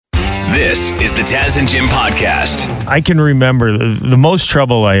This is the Taz and Jim podcast. I can remember the most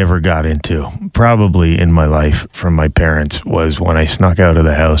trouble I ever got into, probably in my life, from my parents, was when I snuck out of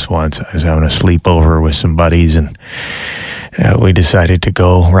the house once. I was having a sleepover with some buddies, and we decided to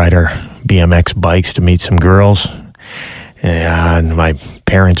go ride our BMX bikes to meet some girls. And my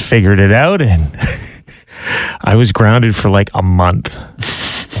parents figured it out, and I was grounded for like a month.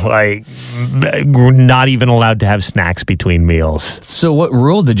 Like, not even allowed to have snacks between meals. So what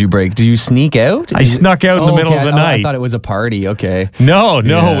rule did you break? Did you sneak out? I snuck out in the middle of the night. I thought it was a party. Okay. No,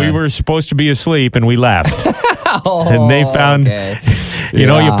 we were supposed to be asleep and we left. And they found, you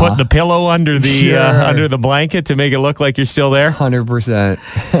know, you put the pillow under the under the blanket to make it look like you're still there.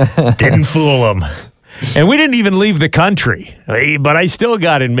 100%. Didn't fool them. And we didn't even leave the country, but I still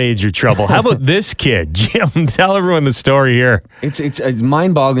got in major trouble. How about this kid? Jim, tell everyone the story here. It's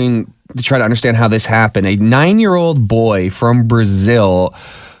mind-boggling to try to understand how this happened. A 9-year-old boy from Brazil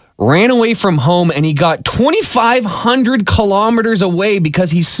ran away from home, and he got 2,500 kilometers away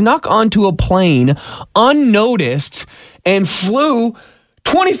because he snuck onto a plane unnoticed and flew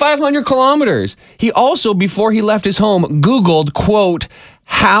 2,500 kilometers. He also, before he left his home, Googled, quote,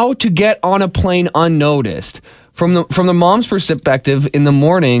 how to get on a plane unnoticed. From the mom's perspective, in the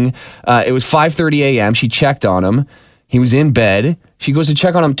morning, it was 5:30 a.m. She checked on him. He was in bed. She goes to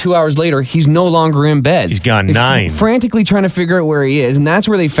check on him 2 hours later. He's no longer in bed. He's gone 9. Frantically trying to figure out where he is. And that's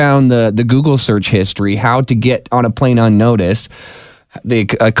where they found the Google search history, how to get on a plane unnoticed. They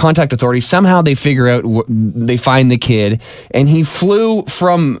contact authorities. Somehow they figure out, they find the kid, and he flew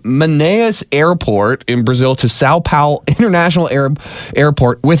from Manaus Airport in Brazil to Sao Paulo International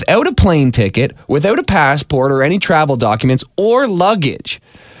Airport without a plane ticket, without a passport or any travel documents or luggage.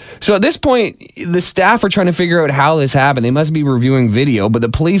 So at this point, the staff are trying to figure out how this happened. They must be reviewing video, but the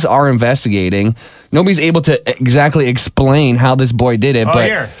police are investigating. Nobody's able to exactly explain how this boy did it,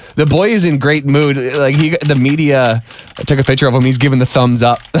 but the boy is in great mood. Like the media took a picture of him. He's giving the thumbs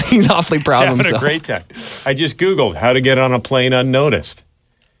up. He's awfully proud of himself. He's having a great time. I just Googled how to get on a plane unnoticed.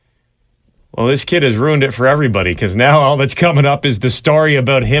 Well, this kid has ruined it for everybody, because now all that's coming up is the story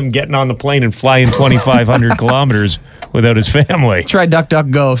about him getting on the plane and flying 2,500 kilometers without his family. Try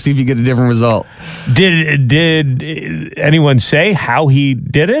DuckDuckGo, see if you get a different result. Did anyone say how he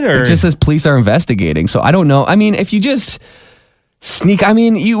did it? Or? It just says police are investigating, so I don't know. I mean, if you just sneak, I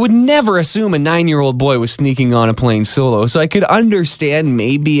mean, you would never assume a 9-year-old boy was sneaking on a plane solo, so I could understand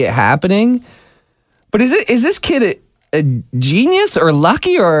maybe it happening. But is this kid a genius or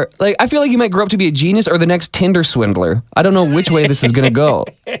lucky, or like, I feel like he might grow up to be a genius or the next Tinder swindler. I don't know which way this is going to go.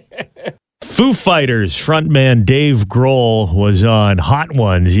 Foo Fighters frontman Dave Grohl was on Hot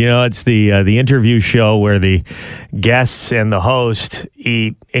Ones. You know, it's the interview show where the guests and the host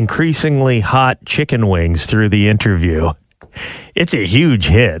eat increasingly hot chicken wings through the interview. It's a huge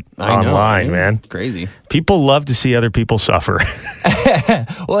hit online, man. It's crazy. People love to see other people suffer.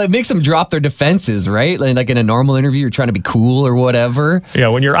 Well, it makes them drop their defenses, right? Like in a normal interview, you're trying to be cool or whatever. Yeah,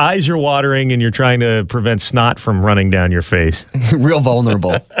 when your eyes are watering and you're trying to prevent snot from running down your face. Real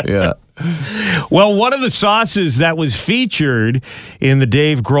vulnerable. Yeah. Well, one of the sauces that was featured in the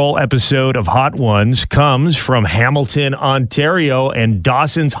Dave Grohl episode of Hot Ones comes from Hamilton, Ontario, and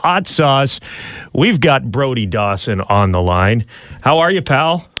Dawson's Hot Sauce. We've got Brody Dawson on the line. How are you,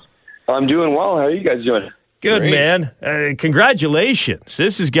 pal? I'm doing well. How are you guys doing? Good, Great. man. Congratulations.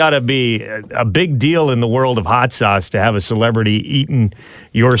 This has got to be a big deal in the world of hot sauce to have a celebrity eating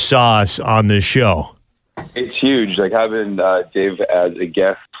your sauce on this show. It's huge. Like, having Dave as a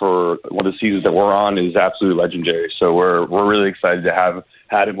guest for one of the seasons that we're on is absolutely legendary. So we're really excited to have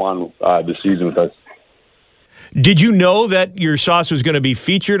had him on this season with us. Did you know that your sauce was going to be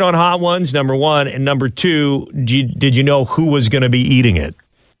featured on Hot Ones, number one? And number two, did you know who was going to be eating it?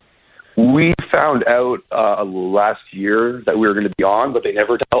 We found out last year that we were going to be on, but they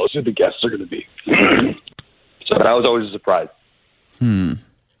never tell us who the guests are going to be. So that was always a surprise.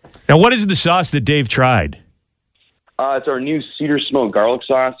 Now, what is the sauce that Dave tried? It's our new cedar smoked garlic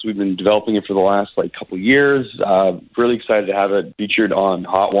sauce. We've been developing it for the last couple years. Really excited to have it featured on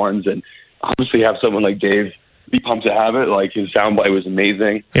Hot Ones, and obviously have someone like Dave be pumped to have it. Like, his soundbite was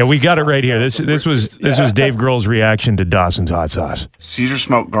amazing. Yeah, we got it right here. This was Dave Grohl's reaction to Dawson's hot sauce. Cedar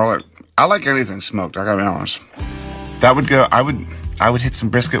smoked garlic. I like anything smoked, I gotta be honest. That would go, I would hit some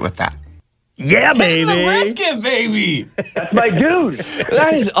brisket with that. Yeah, baby. Brisket, baby. That's my dude.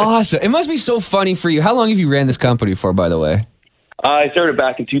 That is awesome. It must be so funny for you. How long have you ran this company for, by the way? I started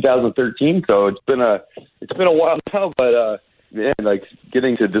back in 2013, so it's been a while now, but man, like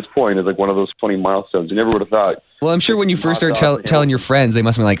getting to this point is like one of those funny milestones. You never would have thought. Well, I'm sure when you first Hot started sauce, telling your friends, they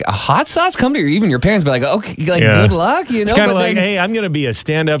must have been like, a hot sauce come to you? Even your parents be like, okay, like Yeah. good luck, you know? It's kind of But like, then- hey, I'm going to be a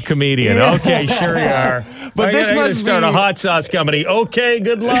stand-up comedian. Yeah. Okay, sure you are. But I'm this gonna must start be- a hot sauce company. Okay,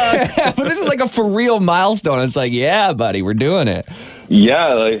 good luck. but this is like a for real milestone. It's like, yeah, buddy, we're doing it.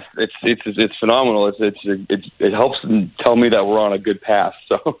 Yeah, like, it's phenomenal. It helps them tell me that we're on a good path.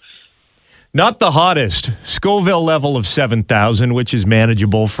 So. Not the hottest. Scoville level of 7,000, which is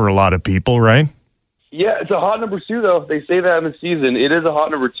manageable for a lot of people, right? Yeah, it's a hot number 2, though. They say that in the season. It is a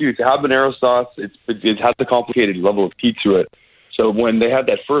hot number 2. It's a habanero sauce. It has a complicated level of heat to it. So when they have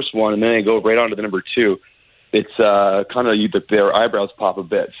that first one and then they go right on to the number 2, it's kind of their eyebrows pop a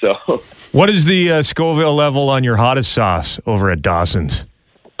bit. So What is the Scoville level on your hottest sauce over at Dawson's?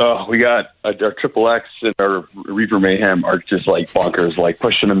 we got our Triple X and our Reaper Mayhem are just like bonkers, like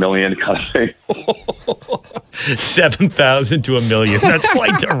pushing 1 million kind of thing. 7,000 to 1 million. That's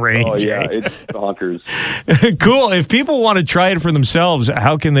quite the range. Oh yeah, eh? it's bonkers. Cool. If people want to try it for themselves,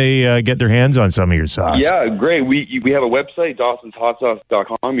 how can they get their hands on some of your sauce? Yeah, great. We have a website,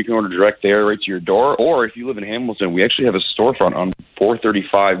 Dawson'sHotSauce.com. You can order direct there right to your door. Or if you live in Hamilton, we actually have a storefront on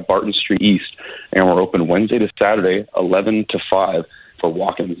 435 Barton Street East, and we're open Wednesday to Saturday, 11 to 5 for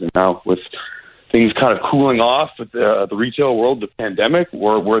walk-ins. And now with things kind of cooling off with the retail world, the pandemic,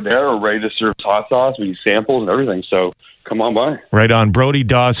 we're there. We're ready to serve hot sauce. We do samples and everything. So come on by. Right on. Brody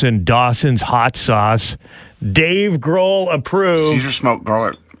Dawson, Dawson's Hot Sauce. Dave Grohl approved. Caesar smoked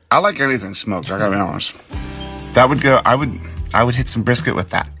garlic. I like anything smoked. I gotta be honest. That would go. I would hit some brisket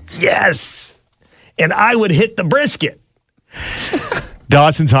with that. Yes. And I would hit the brisket.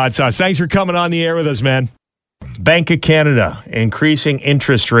 Dawson's Hot Sauce. Thanks for coming on the air with us, man. Bank of Canada increasing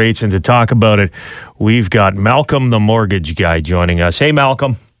interest rates, and to talk about it, we've got Malcolm, the mortgage guy, joining us. Hey,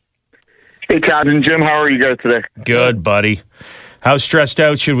 Malcolm. Hey, Todd and Jim, how are you guys today? Good, buddy. How stressed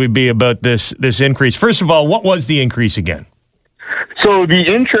out should we be about this increase? First of all, what was the increase again? So the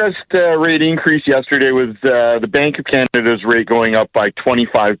interest rate increase yesterday was the Bank of Canada's rate going up by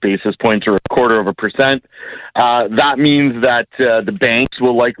 25 basis points, or 0.25%. That means that the banks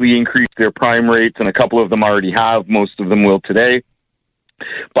will likely increase their prime rates, and a couple of them already have. Most of them will today,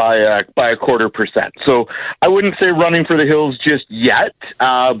 by a 0.25%. So I wouldn't say running for the hills just yet,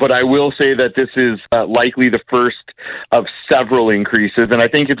 but I will say that this is likely the first of several increases, and I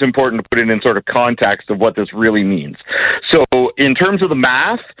think it's important to put it in sort of context of what this really means. So in terms of the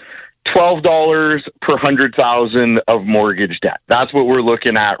math, $12 per 100,000 of mortgage debt. That's what we're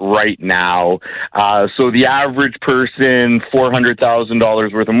looking at right now. So the average person,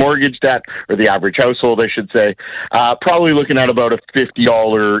 $400,000 worth of mortgage debt, or the average household, I should say, probably looking at about a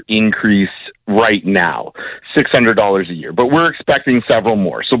 $50 increase right now, $600 a year. But we're expecting several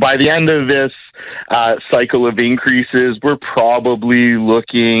more. So by the end of this cycle of increases, we're probably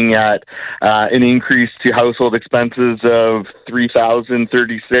looking at an increase to household expenses of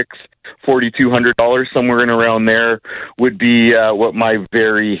 $3,036. $4,200, somewhere in around there, would be what my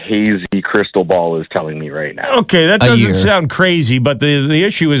very hazy crystal ball is telling me right now. Okay, that doesn't sound crazy, but the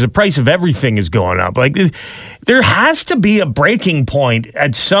issue is the price of everything is going up. Like, there has to be a breaking point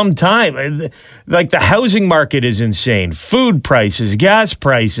at some time. Like, the housing market is insane. Food prices, gas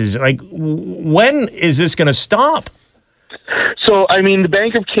prices. Like, when is this going to stop? So, I mean, the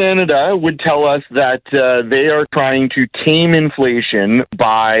Bank of Canada would tell us that they are trying to tame inflation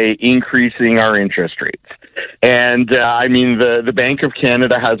by increasing our interest rates. And, I mean, the Bank of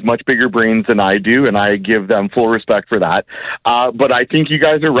Canada has much bigger brains than I do, and I give them full respect for that. But I think you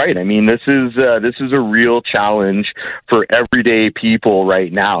guys are right. I mean, this is a real challenge for everyday people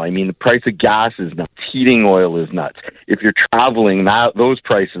right now. I mean, the price of gas is nuts. Heating oil is nuts. If you're traveling, those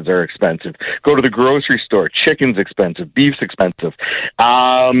prices are expensive. Go to the grocery store. Chicken's expensive. Beef's expensive.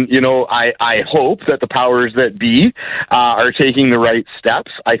 I hope that the powers that be are taking the right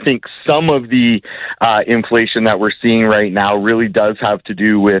steps. I think some of the inflation that we're seeing right now really does have to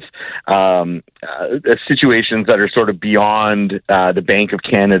do with situations that are sort of beyond the Bank of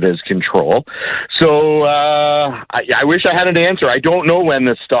Canada's control. So I wish I had an answer. I don't know when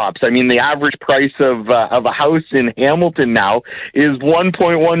this stops. I mean, the average price of a house in Hamilton now is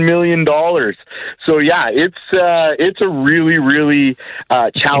 $1.1 million. So yeah, it's a really, really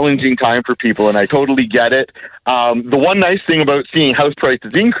challenging time for people, and I totally get it. The one nice thing about seeing house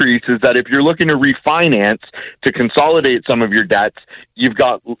prices increase is that if you're looking to refinance to consolidate some of your debts,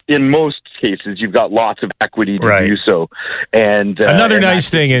 in most cases, you've got lots of equity to do so. And another nice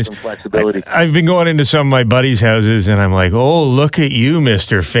thing is I've been going into some of my buddies' houses, and I'm like, oh, look at you,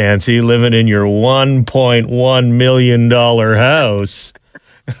 Mr. Fancy, living in your $1.1 million house.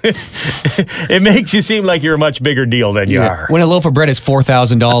 It makes you seem like you're a much bigger deal than you are. When a loaf of bread is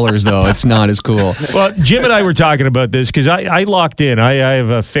 $4,000, though, it's not as cool. Well, Jim and I were talking about this because I locked in. I have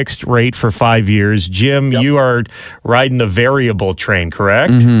a fixed rate for 5 years. Jim, you are riding the variable train,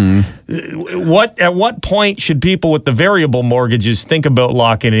 correct? At what point should people with the variable mortgages think about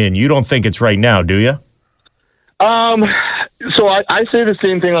locking in? You don't think it's right now, do you? So I say the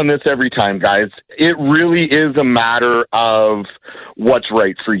same thing on this every time, guys. It really is a matter of what's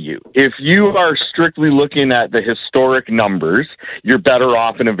right for you. If you are strictly looking at the historic numbers, you're better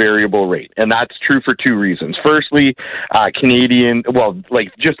off in a variable rate. And that's true for two reasons. Firstly,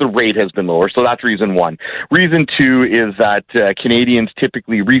 just the rate has been lower. So that's reason one. Reason two is that Canadians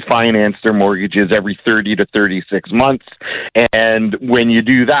typically refinance their mortgages every 30 to 36 months. And when you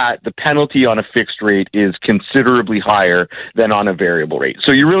do that, the penalty on a fixed rate is considerably higher than on a variable rate.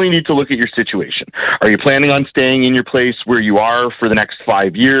 So you really need to look at your situation. Are you planning on staying in your place where you are for the next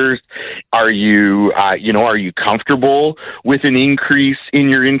 5 years? Are you comfortable with an increase in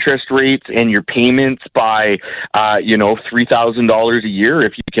your interest rates and your payments by, $3,000 a year?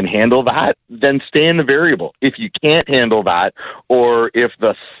 If you can handle that, then stay in the variable. If you can't handle that, or if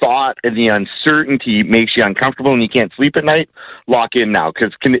the thought and the uncertainty makes you uncomfortable and you can't sleep at night, lock in now,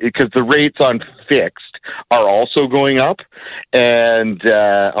 because the rates on fixed are also going up, and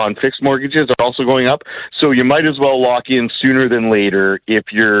on fixed mortgages are also going up. So you might as well lock in sooner than later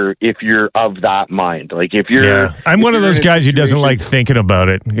if you're of that mind. Like if you're, I'm one of those guys who doesn't like thinking about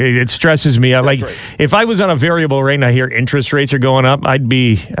it. It stresses me out. Like if I was on a variable rate and I hear interest rates are going up, I'd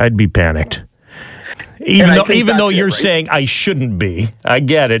be panicked. Even though you're saying I shouldn't be, I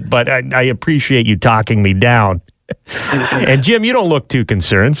get it, but I appreciate you talking me down. And Jim, you don't look too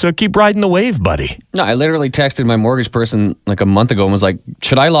concerned, so keep riding the wave, buddy. No, I literally texted my mortgage person like a month ago and was like,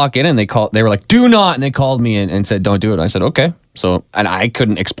 should I lock in? And they were like, do not. And they called me and said, don't do it. And I said, okay. So, and I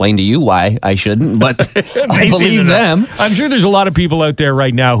couldn't explain to you why I shouldn't, but I believe them. I'm sure there's a lot of people out there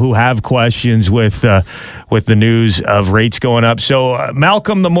right now who have questions with the news of rates going up. So,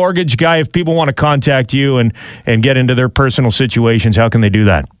 Malcolm, the mortgage guy, if people want to contact you and get into their personal situations, how can they do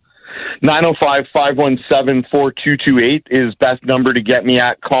that? 905-517-4228 is best number to get me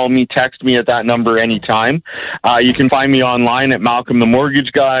at. Call me, text me at that number anytime. You can find me online at Malcolm the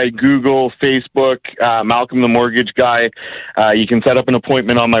Mortgage Guy, Google, Facebook, Malcolm the Mortgage Guy. You can set up an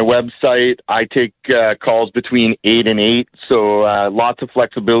appointment on my website. I take calls between 8 and 8, so lots of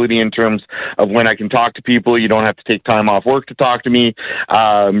flexibility in terms of when I can talk to people. You don't have to take time off work to talk to me.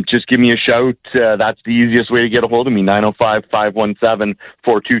 Just give me a shout. That's the easiest way to get a hold of me,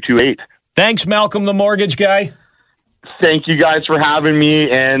 905-517-4228. Thanks, Malcolm, the Mortgage Guy. Thank you guys for having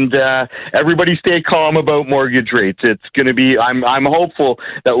me, and everybody stay calm about mortgage rates. It's going to be, I'm hopeful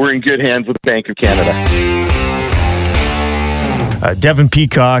that we're in good hands with the Bank of Canada. Devin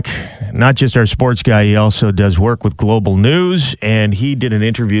Peacock, not just our sports guy, he also does work with Global News, and he did an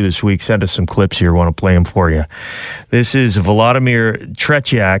interview this week. Sent us some clips here. I want to play them for you. This is Vladimir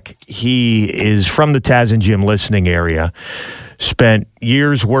Tretiak. He is from the Taz and Jim listening area. Spent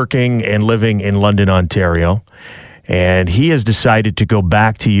years working and living in London, Ontario, and he has decided to go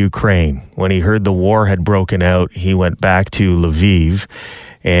back to Ukraine. When he heard the war had broken out, he went back to Lviv,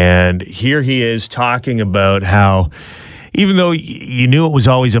 and here he is talking about how, even though you knew it was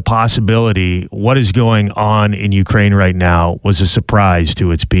always a possibility, what is going on in Ukraine right now was a surprise to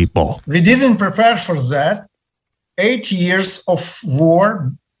its people. We didn't prepare for that. 8 years of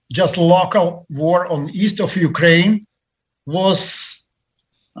war, just local war on east of Ukraine, was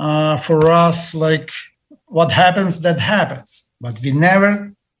for us like what happens, that happens. But we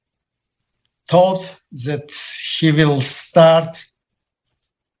never thought that he will start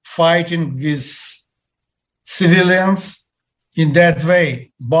fighting with civilians in that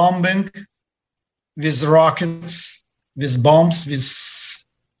way, bombing with rockets, with bombs, with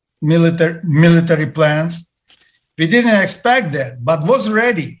military plans. We didn't expect that, but was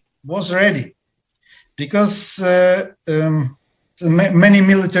ready. Because many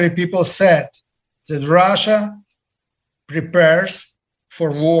military people said that Russia prepares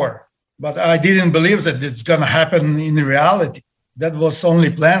for war. But I didn't believe that it's going to happen in reality. That was only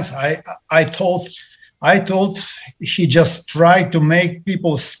plans. I thought he just tried to make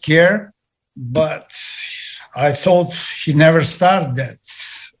people scared, but I thought he never started that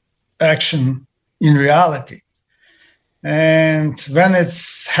action in reality. And when it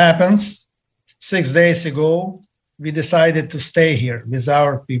happens, 6 days ago, we decided to stay here with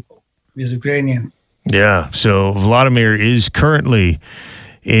our people, with Ukrainian. Yeah, so Vladimir is currently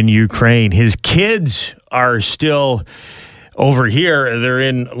in Ukraine. His kids are still Over here, they're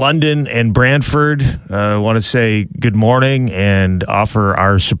in London and Brantford. I want to say good morning and offer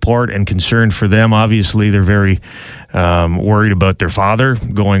our support and concern for them. Obviously, they're very worried about their father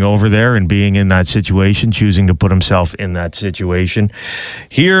going over there and being in that situation, choosing to put himself in that situation.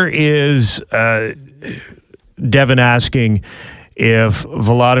 Here is Devin asking if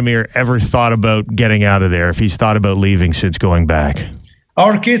Vladimir ever thought about getting out of there, if he's thought about leaving since going back.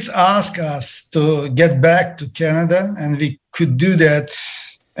 Our kids ask us to get back to Canada, and we could do that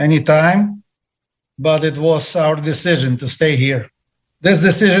anytime, but it was our decision to stay here. This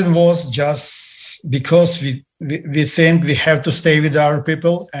decision was just because we think we have to stay with our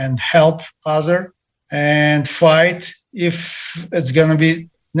people and help others and fight. If it's going to be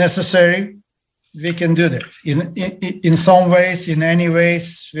necessary, we can do that. In some ways, in any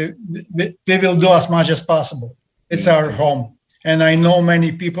ways, we will do as much as possible. It's our home. And I know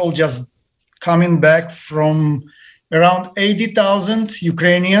many people just coming back from around 80,000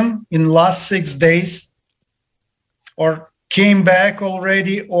 Ukrainian in last 6 days, or came back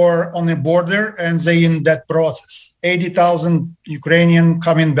already or on the border, and they in that process. 80,000 Ukrainian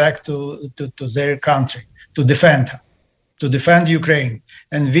coming back to their country to defend Ukraine.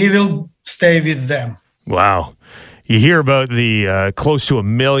 And we will stay with them. Wow. You hear about the close to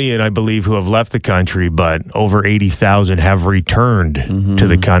 1 million, I believe, who have left the country, but over 80,000 have returned to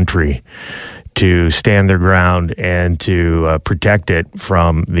the country to stand their ground and to protect it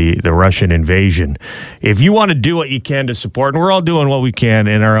from the Russian invasion. If you want to do what you can to support, and we're all doing what we can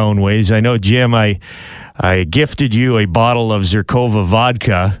in our own ways. I know, Jim, I gifted you a bottle of Zirkova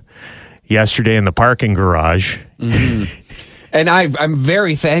vodka yesterday in the parking garage. And I'm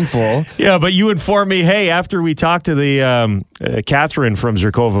very thankful. Yeah, but you informed me, hey, after we talked to the Catherine from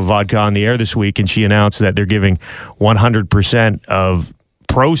Zirkova Vodka on the air this week, and she announced that they're giving 100% of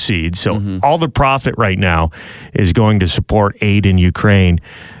proceeds. So all the profit right now is going to support aid in Ukraine.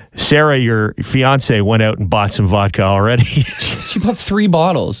 Sarah, your fiance, went out and bought some vodka already. She bought 3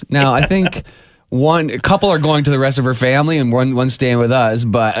 bottles. Now, I think a couple are going to the rest of her family, and one's staying with us.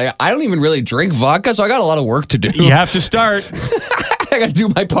 But I don't even really drink vodka, so I got a lot of work to do. You have to start. I got to do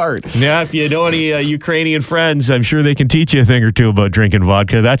my part. Yeah, if you know any Ukrainian friends, I'm sure they can teach you a thing or two about drinking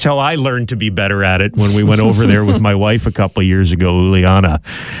vodka. That's how I learned to be better at it when we went over there with my wife a couple of years ago, Uliana.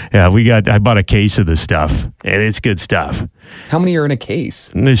 Yeah, I bought a case of this stuff, and it's good stuff. How many are in a case?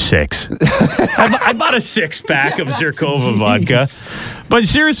 There's 6. I bought a 6-pack of Zirkova vodka. But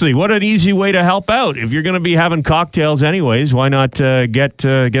seriously, what an easy way to help out. If you're going to be having cocktails anyways, why not get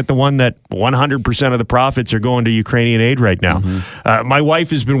the one that 100% of the profits are going to Ukrainian aid right now? My wife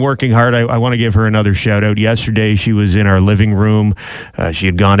has been working hard. I want to give her another shout out. Yesterday, she was in our living room. She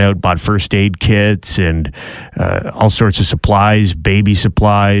had gone out, bought first aid kits and all sorts of supplies, baby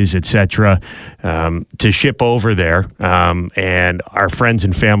supplies, etc., to ship over there. And our friends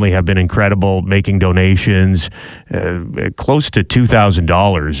and family have been incredible, making donations, close to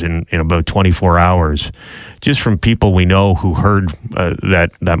 $2,000 in about 24 hours, just from people we know who heard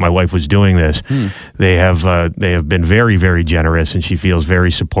that my wife was doing this. They have been very, very generous, and she feels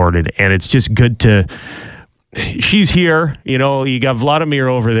very supported. And it's just good to. She's here, you got Vladimir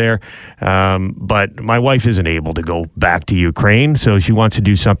over there, but my wife isn't able to go back to Ukraine, so she wants to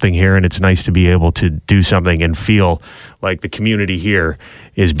do something here, and it's nice to be able to do something and feel like the community here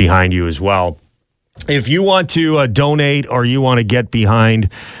is behind you as well. If you want to donate or you want to get behind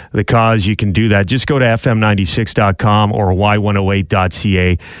the cause, you can do that. Just go to fm96.com or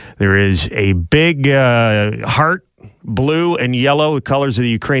y108.ca. There is a big heart, blue and yellow, the colors of the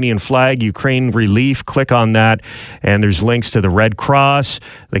Ukrainian flag, Ukraine Relief. Click on that, and there's links to the Red Cross,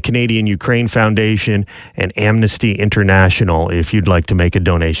 the Canadian Ukraine Foundation, and Amnesty International if you'd like to make a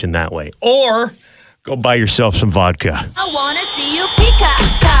donation that way. Or go buy yourself some vodka. I want to see you peacock,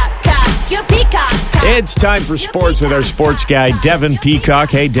 you peacock. It's time for sports with our sports guy, Devin Peacock.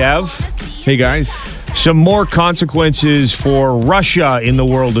 Hey, Dev. Hey, guys. Some more consequences for Russia in the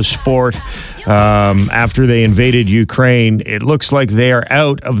world of sport. After they invaded Ukraine, it looks like they are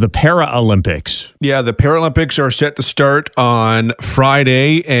out of the Paralympics. Yeah, the Paralympics are set to start on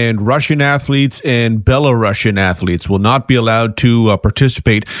Friday, and Russian athletes and Belarusian athletes will not be allowed to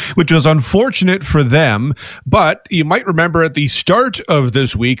participate, which was unfortunate for them. But you might remember at the start of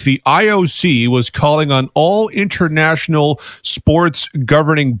this week, the IOC was calling on all international sports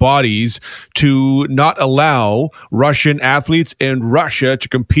governing bodies to not allow Russian athletes and Russia to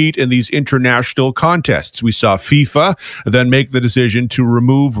compete in these international international contests. We saw FIFA then make the decision to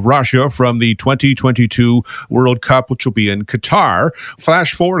remove Russia from the 2022 World Cup, which will be in Qatar.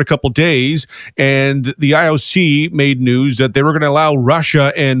 Flash forward a couple days, and the IOC made news that they were going to allow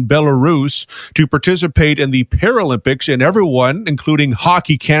Russia and Belarus to participate in the Paralympics, and everyone, including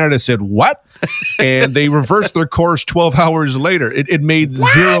Hockey Canada, said, "What?" And they reversed their course 12 hours later. It made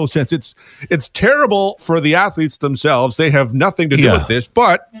zero sense. It's terrible for the athletes themselves. They have nothing to do with this.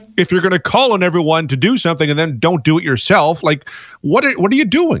 But if you're going to call on everyone to do something and then don't do it yourself, like, what are you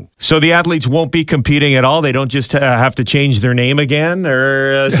doing? So the athletes won't be competing at all? They don't just have to change their name again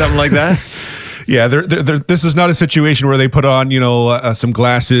or something like that? Yeah, this is not a situation where they put on, some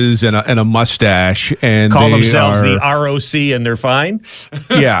glasses and a mustache and call themselves the ROC and they're fine.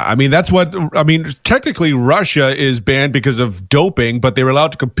 Yeah, technically Russia is banned because of doping, but they were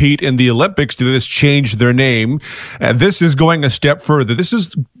allowed to compete in the Olympics to this change their name. And this is going a step further. This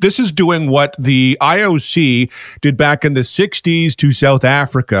is doing what the IOC did back in the 60s to South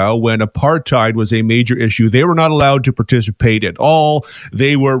Africa when apartheid was a major issue. They were not allowed to participate at all.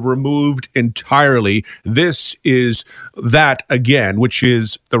 They were removed entirely. This is that again, which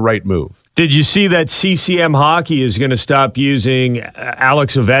is the right move. Did you see that CCM Hockey is going to stop using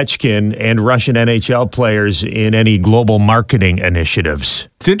Alex Ovechkin and Russian NHL players in any global marketing initiatives?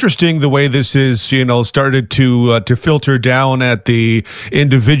 It's interesting the way this is, started to filter down at the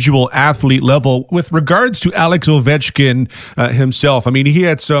individual athlete level. With regards to Alex Ovechkin himself, he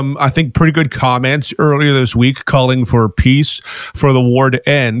had some, I think, pretty good comments earlier this week calling for peace, for the war to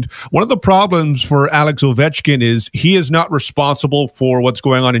end. One of the problems for Alex Ovechkin is he is not responsible for what's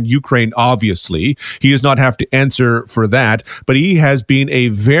going on in Ukraine. Obviously, he does not have to answer for that, but he has been a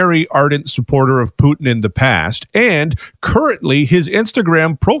very ardent supporter of Putin in the past, and currently his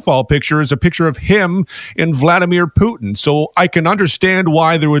Instagram profile picture is a picture of him and Vladimir Putin. So I can understand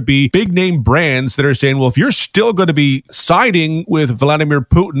why there would be big name brands that are saying, well, if you're still going to be siding with Vladimir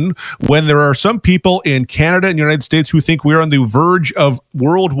Putin when there are some people in Canada and the United States who think we're on the verge of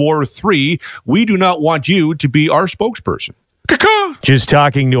World War III, we do not want you to be our spokesperson. Just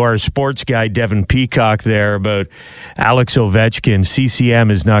talking to our sports guy, Devin Peacock, there about Alex Ovechkin.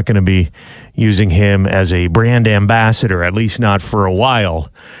 CCM is not going to be using him as a brand ambassador, at least not for a while,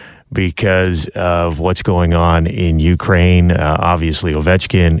 because of what's going on in Ukraine. Obviously,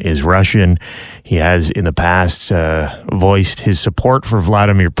 Ovechkin is Russian. He has in the past voiced his support for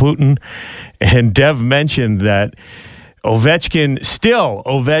Vladimir Putin. And Dev mentioned that Ovechkin's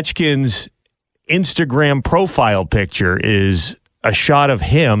Instagram profile picture is a shot of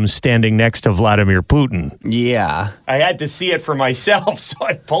him standing next to Vladimir Putin. Yeah. I had to see it for myself, so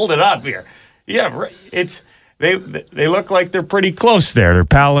I pulled it up here. Yeah, they look like they're pretty close there. They're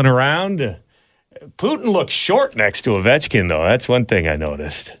palling around. Putin looks short next to Ovechkin, though. That's one thing I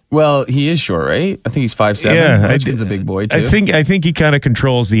noticed. Well, he is short, right? I think he's 5'7". Yeah, Ovechkin's a big boy, too. I think he kind of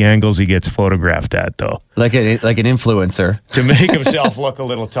controls the angles he gets photographed at, though. Like an influencer. To make himself look a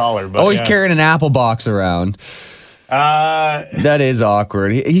little taller. But he's carrying an apple box around. That is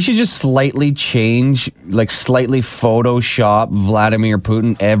awkward. He should just slightly Photoshop Vladimir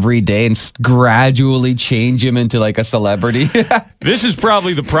Putin every day and gradually change him into like a celebrity. This is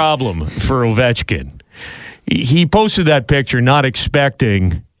probably the problem for Ovechkin. He posted that picture not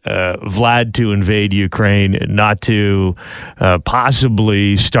expecting Vlad to invade Ukraine, not to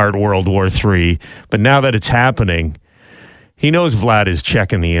possibly start World War III. But now that it's happening, he knows Vlad is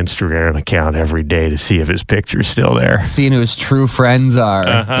checking the Instagram account every day to see if his picture's still there. Seeing who his true friends are.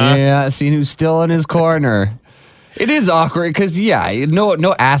 Uh-huh. Yeah, seeing who's still in his corner. It is awkward because,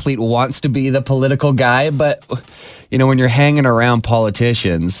 no athlete wants to be the political guy, but, when you're hanging around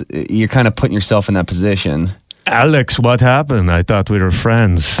politicians, you're kind of putting yourself in that position. Alex, what happened? I thought we were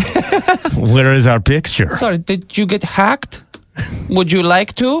friends. Where is our picture? Sorry, did you get hacked? Would you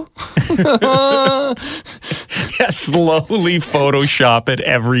like to? Slowly Photoshop it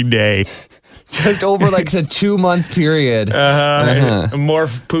every day. Just over like a 2-month period.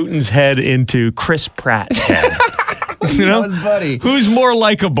 Morph Putin's head into Chris Pratt's head. Buddy. Who's more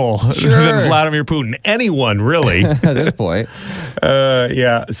likable than Vladimir Putin? Anyone, really. At this point. So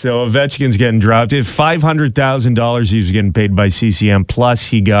Ovechkin's getting dropped. If $500,000 he was getting paid by CCM, plus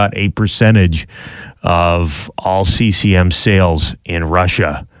he got a percentage of all CCM sales in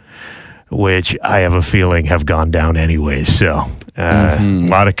Russia, which I have a feeling have gone down anyways. So a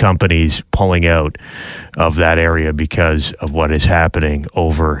lot of companies pulling out of that area because of what is happening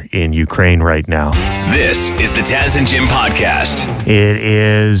over in Ukraine right now. This is the Taz and Jim podcast. It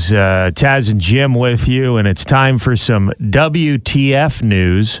is Taz and Jim with you, and it's time for some WTF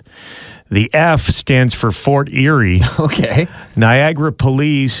news. The F stands for Fort Erie. Okay. Niagara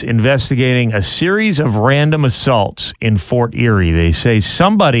police investigating a series of random assaults in Fort Erie. They say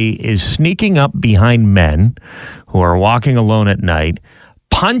somebody is sneaking up behind men who are walking alone at night,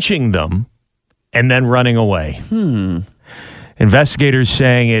 punching them, and then running away. Investigators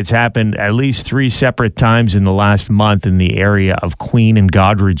saying it's happened at least 3 separate times in the last month in the area of Queen and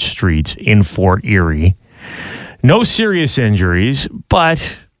Goderich Streets in Fort Erie. No serious injuries,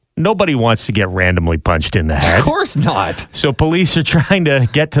 but nobody wants to get randomly punched in the head. Of course not. So police are trying to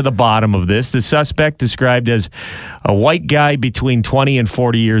get to the bottom of this. The suspect, described as a white guy between 20 and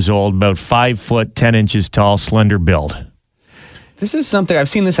 40 years old, about 5 foot, 10 inches tall, slender build. This is something, I've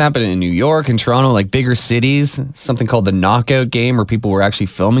seen this happen in New York and Toronto, like bigger cities, something called the knockout game where people were actually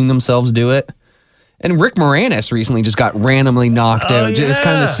filming themselves do it. And Rick Moranis recently just got randomly knocked out. Yeah. It's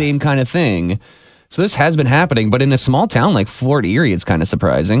kind of the same kind of thing. So this has been happening, but in a small town like Fort Erie, it's kind of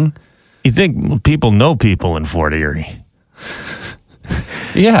surprising. You think people know people in Fort Erie?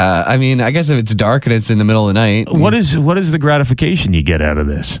 Yeah, I mean, I guess if it's dark and it's in the middle of the night. What is the gratification you get out of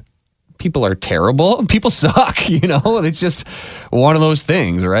this? People are terrible. People suck, you know? It's just one of those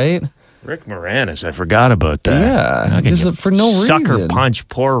things, right? Rick Moranis, I forgot about that. Yeah, How can just you for no sucker reason. punch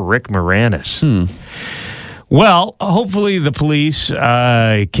poor Rick Moranis. Well, hopefully the police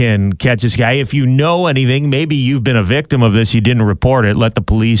can catch this guy. If you know anything, maybe you've been a victim of this, you didn't report it, let the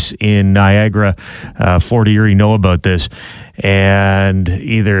police in Niagara, Fort Erie know about this. And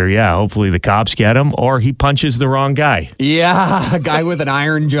either, hopefully the cops get him or he punches the wrong guy. Yeah, a guy with an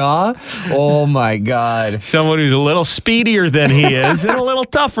iron jaw. Oh, my God. Someone who's a little speedier than he is and a little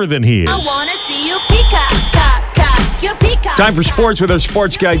tougher than he is. I wanna see you peacock, your peacock. Time for sports with our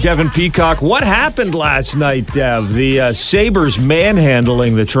sports guy, Devin Peacock. What happened last night, Dev? The Sabres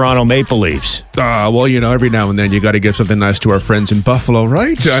manhandling the Toronto Maple Leafs. Well, you know, every now and then you got to give something nice to our friends in Buffalo,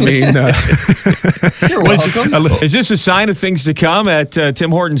 right? I mean, You're welcome. Is this a sign of things to come at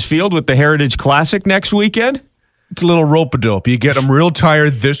Tim Hortons Field with the Heritage Classic next weekend? it's a little rope-a-dope. You get them real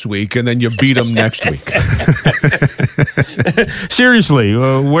tired this week, and then you beat them next week. Seriously,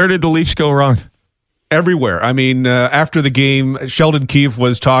 where did the Leafs go wrong? Everywhere. I mean, after the game, Sheldon Keefe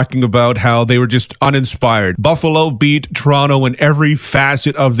was talking about how they were just uninspired. Buffalo beat Toronto in every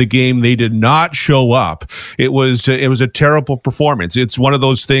facet of the game. They did not show up. It was a terrible performance. It's one of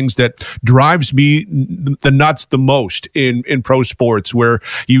those things that drives me the nuts the most in pro sports, where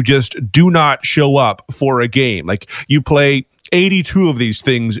you just do not show up for a game. Like, you play 82 of these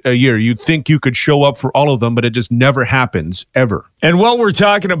things a year. You'd think you could show up for all of them, but it just never happens, ever. And while we're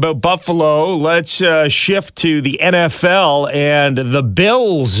talking about Buffalo, let's shift to the NFL, and the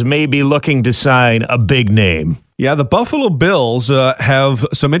Bills may be looking to sign a big name. Yeah, the Buffalo Bills have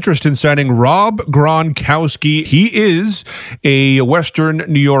some interest in signing Rob Gronkowski. He is a Western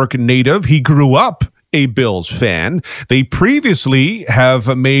New York native. He grew up a Bills fan. They previously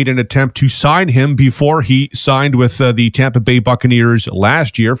have made an attempt to sign him before he signed with the Tampa Bay Buccaneers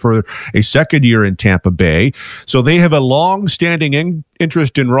last year for a second year in Tampa Bay. So they have a long-standing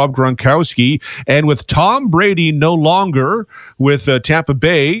interest in Rob Gronkowski. And with Tom Brady no longer with Tampa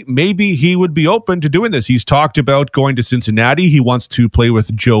Bay, maybe he would be open to doing this. He's talked about going to Cincinnati. He wants to play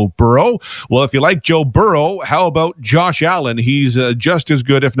with Joe Burrow. Well, if you like Joe Burrow, how about Josh Allen? He's just as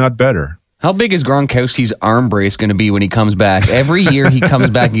good, if not better. How big is Gronkowski's arm brace going to be when he comes back? Every year he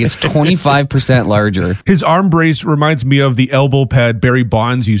comes back and gets 25% larger. His arm brace reminds me of the elbow pad Barry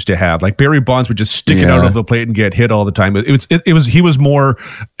Bonds used to have. Like, Barry Bonds would just stick it out of the plate and get hit all the time. He was more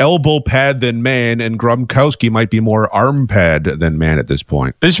elbow pad than man, and Gronkowski might be more arm pad than man at this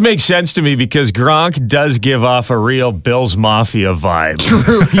point. This makes sense to me because Gronk does give off a real Bills Mafia vibe.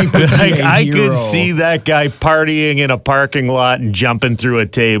 True. I could see that guy partying in a parking lot and jumping through a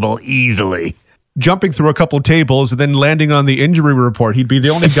table easily. Jumping through a couple of tables and then landing on the injury report. He'd be the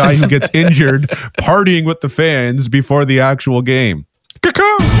only guy who gets injured partying with the fans before the actual game. The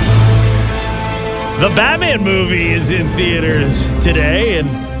Batman movie is in theaters today, and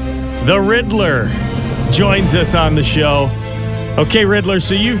the Riddler joins us on the show. Okay, Riddler,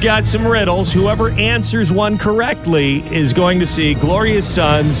 so you've got some riddles. Whoever answers one correctly is going to see Glorious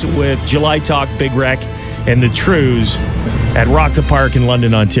Sons with July Talk, Big Wreck, and the Trews at Rock the Park in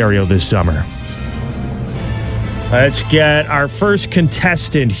London, Ontario this summer. Let's get our first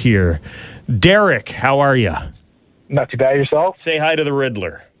contestant here. Derek, how are you? Not too bad, yourself? Say hi to the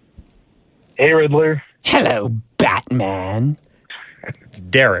Riddler. Hey, Riddler. Hello, Batman. It's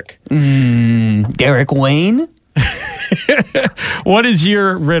Derek. Derek Wayne? What is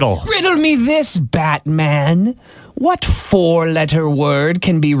your riddle? Riddle me this, Batman. What four-letter word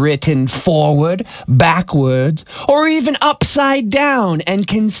can be written forward, backward, or even upside down and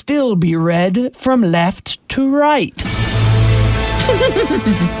can still be read from left to right?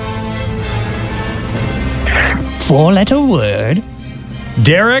 Four-letter word.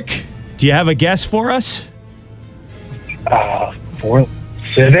 Derek, do you have a guess for us? For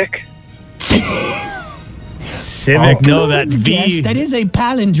Civic? Civic, no, that V. Yes, that is a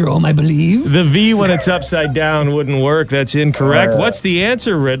palindrome, I believe. The V when it's upside down wouldn't work. That's incorrect. What's the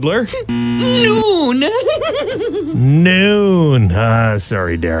answer, Riddler? Noon. Noon.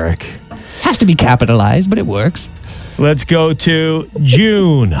 Sorry, Derek. Has to be capitalized, but it works. Let's go to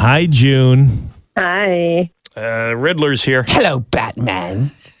June. Hi, June. Hi. Riddler's here. Hello,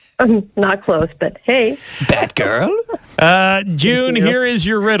 Batman. Not close, but hey. Batgirl. June, here is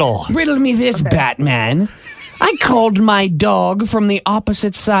your riddle. Riddle me this, Batman. I called my dog from the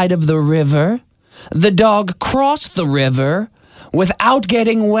opposite side of the river. The dog crossed the river without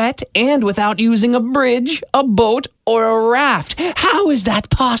getting wet and without using a bridge, a boat, or a raft. How is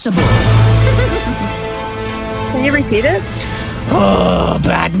that possible? Can you repeat it? Oh,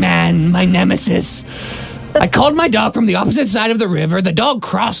 Batman, my nemesis. I called my dog from the opposite side of the river. The dog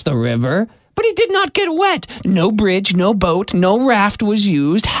crossed the river, but he did not get wet. No bridge, no boat, no raft was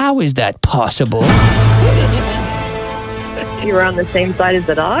used. How is that possible? You were on the same side as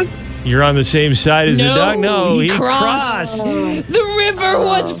the dog? You're on the same side as the dog? No, he crossed. The river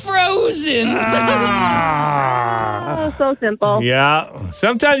was frozen. Oh, so simple. Yeah,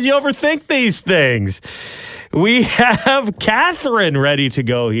 sometimes you overthink these things. We have Catherine ready to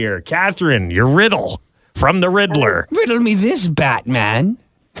go here. Catherine, your riddle from the Riddler. Riddle me this, Batman.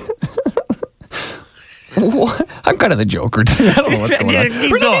 What? I'm kind of the Joker. I don't know what's going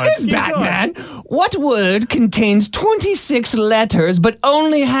on. Riddle me this, Batman. What word contains 26 letters but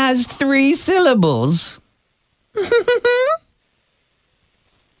only has 3 syllables?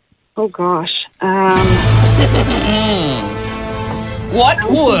 Oh, gosh. What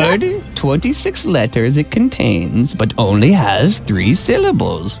word? 26 letters it contains but only has 3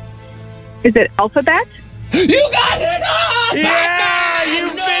 syllables. Is it alphabet? You got it! Oh, Yeah,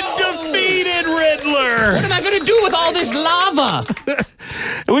 you've been defeated, Riddler. What am I going to do with all this lava?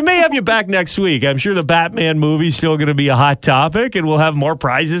 We may have you back next week. I'm sure the Batman movie's still going to be a hot topic, and we'll have more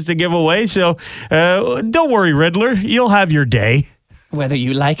prizes to give away. So don't worry, Riddler. You'll have your day. Whether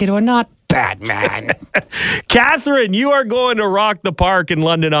you like it or not, Batman. Catherine, you are going to Rock the Park in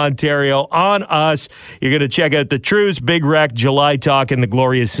London, Ontario on us. You're going to check out the Truce, Big Wreck, July Talk, and the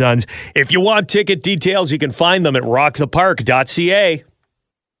Glorious Sons. If you want ticket details, you can find them at rockthepark.ca.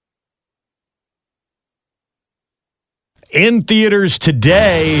 In theaters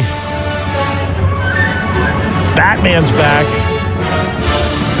today, Batman's back.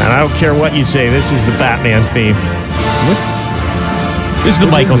 And I don't care what you say, this is the Batman theme. This is the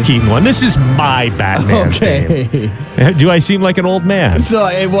Michael Keaton one. This is my Batman theme. Do I seem like an old man? So,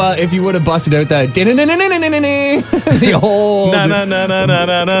 well, if you would have busted out that the old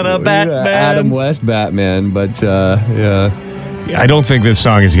Batman. Adam West Batman, but yeah. I don't think this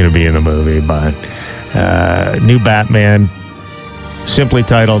song is going to be in the movie, but new Batman, simply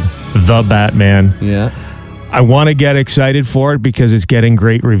titled The Batman. Yeah. I want to get excited for it because it's getting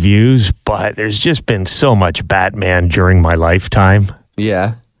great reviews, but there's just been so much Batman during my lifetime.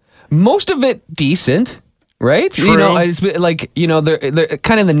 Yeah. Most of it decent, right? True. You know, it's been like, you know, they're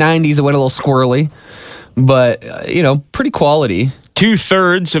kind of in the 90s, it went a little squirrely, but, you know, pretty quality.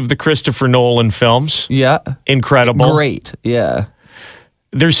 2/3 of the Christopher Nolan films. Yeah. Incredible. Great. Yeah.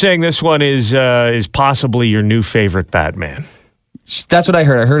 They're saying this one is possibly your new favorite Batman. That's what I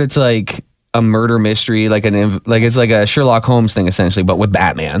heard. I heard it's like a murder mystery, it's like a Sherlock Holmes thing essentially, but with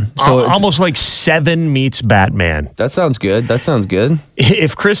Batman. So it's almost like Seven meets Batman. That sounds good.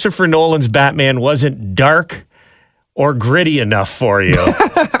 If Christopher Nolan's Batman wasn't dark or gritty enough for you,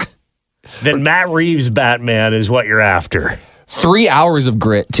 then Matt Reeves' Batman is what you're after. 3 hours of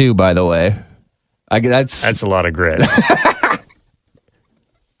grit too, by the way. That's a lot of grit.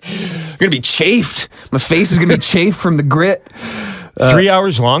 I'm gonna be chafed. My face is gonna be chafed from the grit. 3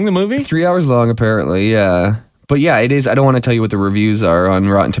 hours long, the movie? 3 hours long, apparently, yeah. But yeah, it is. I don't want to tell you what the reviews are on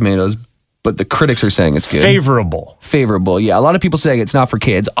Rotten Tomatoes, but the critics are saying it's good. Favorable, yeah. A lot of people saying it's not for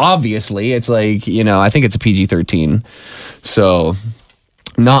kids. Obviously, it's like, you know, I think it's a PG-13. So,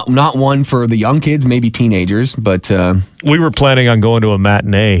 not one for the young kids, maybe teenagers, but... we were planning on going to a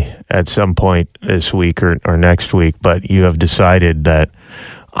matinee at some point this week or next week, but you have decided that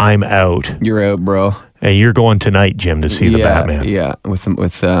I'm out. You're out, bro. And you're going tonight, Jim, to see the Batman. Yeah, with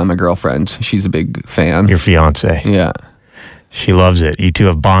my girlfriend. She's a big fan. Your fiance. Yeah. She loves it. You two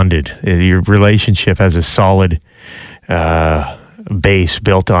have bonded. Your relationship has a solid base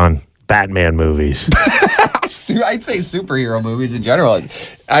built on Batman movies. I'd say superhero movies in general.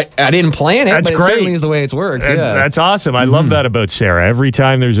 I didn't plan it, That's but great. it certainly is the way it's worked. Yeah. That's awesome. I love that about Sarah. Every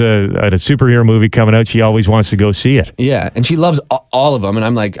time there's a superhero movie coming out, she always wants to go see it. Yeah, and she loves all of them. And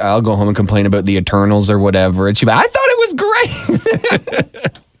I'm like, I'll go home and complain about the Eternals or whatever. And she's like, I thought it was great.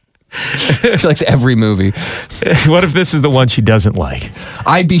 She likes every movie. What if this is the one she doesn't like?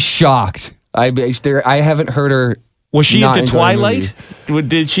 I'd be shocked. I haven't heard her. Was she not into enjoy a Twilight?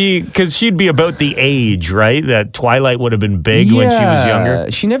 Did she? Because she'd be about the age, right? That Twilight would have been big when she was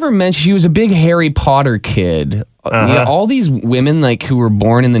younger. She never mentioned she was a big Harry Potter kid. Yeah, all these women like who were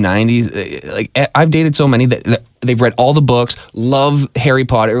born in the 90s, like I've dated so many that they've read all the books, love Harry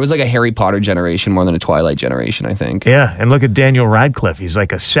Potter. It was like a Harry Potter generation more than a Twilight generation, I think. Yeah, and look at Daniel Radcliffe. He's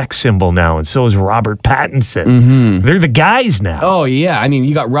like a sex symbol now, and so is Robert Pattinson. They're the guys now. Oh, yeah. I mean,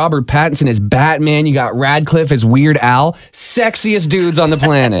 you got Robert Pattinson as Batman. You got Radcliffe as Weird Al. Sexiest dudes on the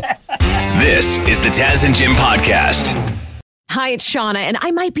planet. This is the Taz and Jim podcast. Hi, it's Shauna, and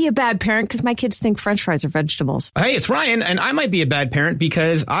I might be a bad parent because my kids think French fries are vegetables. Hey, it's Ryan, and I might be a bad parent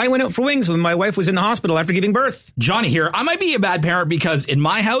because I went out for wings when my wife was in the hospital after giving birth. Johnny here. I might be a bad parent because in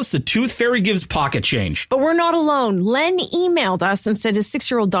my house, the tooth fairy gives pocket change. But we're not alone. Len emailed us and said his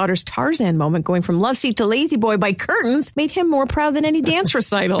 6-year-old daughter's Tarzan moment going from love seat to lazy boy by curtains made him more proud than any dance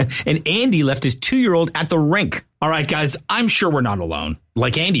recital. And Andy left his 2-year-old at the rink. All right, guys, I'm sure we're not alone.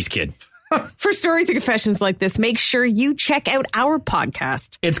 Like Andy's kid. For stories and confessions like this, make sure you check out our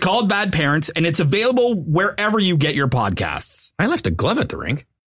podcast. It's called Bad Parents, and it's available wherever you get your podcasts. I left a glove at the rink.